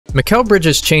Mikal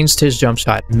Bridges changed his jump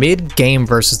shot mid-game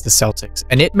versus the Celtics,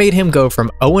 and it made him go from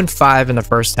 0-5 in the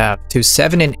first half to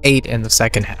 7-8 in the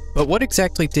second half. But what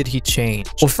exactly did he change?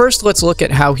 Well, first let's look at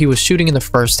how he was shooting in the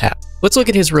first half. Let's look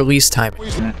at his release timing.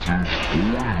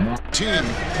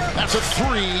 That's a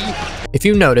 3. If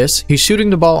you notice, he's shooting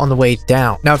the ball on the way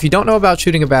down. Now, if you don't know about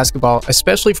shooting a basketball,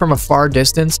 especially from a far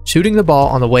distance, shooting the ball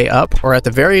on the way up, or at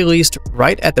the very least,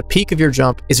 right at the peak of your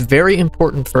jump, is very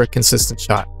important for a consistent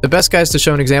shot. The best guys to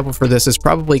show an example for this is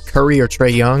probably Curry or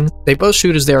Trae Young. They both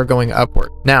shoot as they are going upward.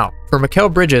 Now, for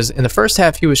Mikal Bridges, in the first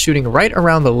half, he was shooting right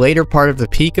around the later part of the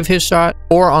peak of his shot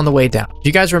or on the way down.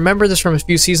 You guys remember this from a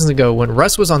few seasons ago when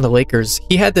Russ was on the Lakers,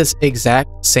 he had this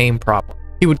exact same problem.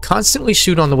 He would constantly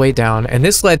shoot on the way down, and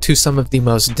this led to some of the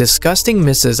most disgusting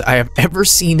misses I have ever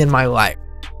seen in my life.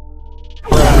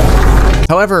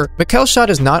 However, Mikal's shot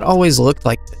has not always looked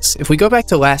like this. If we go back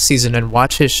to last season and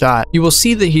watch his shot, you will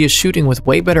see that he is shooting with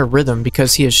way better rhythm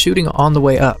because he is shooting on the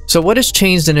way up. So what has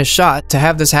changed in his shot to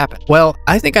have this happen? Well,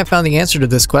 I think I found the answer to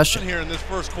this question. Here in this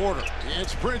first quarter,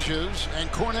 it's Bridges and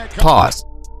Pause.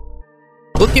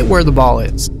 Look at where the ball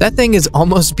is. That thing is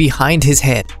almost behind his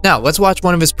head. Now, let's watch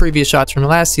one of his previous shots from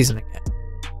last season again.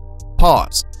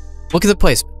 Pause. Look at the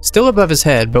placement. Still above his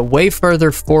head, but way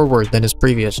further forward than his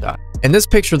previous shot. In this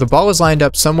picture, the ball is lined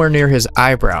up somewhere near his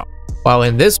eyebrow, while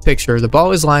in this picture, the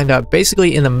ball is lined up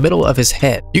basically in the middle of his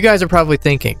head. You guys are probably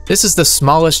thinking, this is the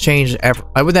smallest change ever.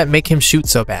 Why would that make him shoot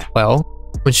so bad? Well,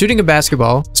 when shooting a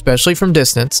basketball, especially from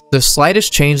distance, the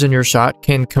slightest change in your shot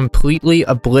can completely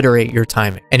obliterate your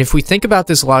timing. And if we think about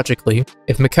this logically,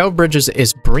 if Mikal Bridges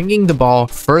is bringing the ball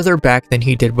further back than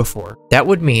he did before, that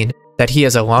would mean that he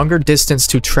has a longer distance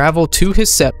to travel to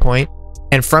his set point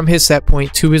and from his set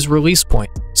point to his release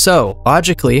point. So,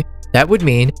 logically, that would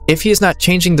mean if he is not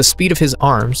changing the speed of his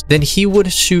arms, then he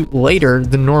would shoot later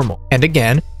than normal. And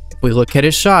again, if we look at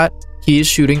his shot, he is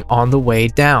shooting on the way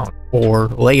down, or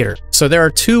later. So there are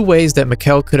two ways that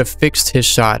Mikal could have fixed his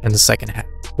shot in the second half.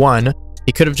 One,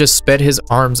 he could have just sped his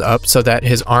arms up so that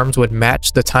his arms would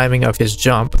match the timing of his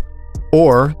jump.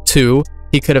 Or two,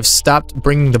 he could have stopped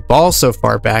bringing the ball so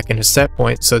far back in his set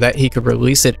point so that he could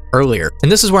release it earlier.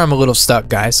 And this is where I'm a little stuck,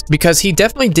 guys, because he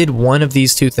definitely did one of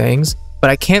these two things, but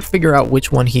I can't figure out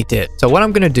which one he did. So what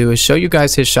I'm going to do is show you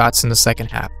guys his shots in the second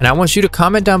half, and I want you to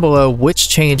comment down below which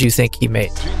change you think he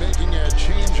made. Making a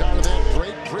change out of that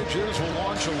break. Bridges will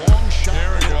launch a long shot.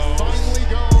 There it goes. Finally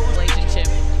goes.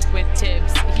 Relationship with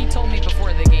Tibbs. He told me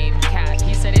before the game, Kat,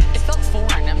 he said it felt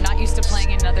foreign. I'm not used to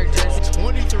playing in another jersey.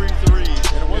 23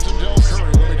 threes, and it wasn't Del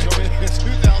Curry when they told me it's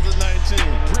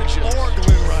 2019. Bridges or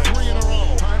Glenn Rice. 3 in a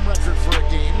row. Time record for a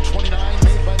game. 29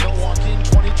 made by Milwaukee in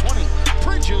 2020.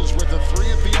 Bridges with a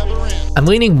 3 at the other end. I'm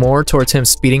leaning more towards him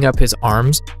speeding up his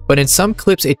arms, but in some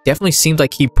clips it definitely seemed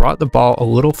like he brought the ball a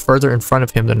little further in front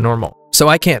of him than normal. So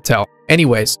I can't tell.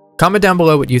 Anyways, comment down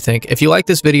below what you think. If you like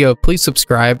this video, please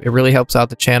subscribe. It really helps out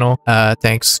the channel.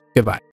 Thanks. Goodbye.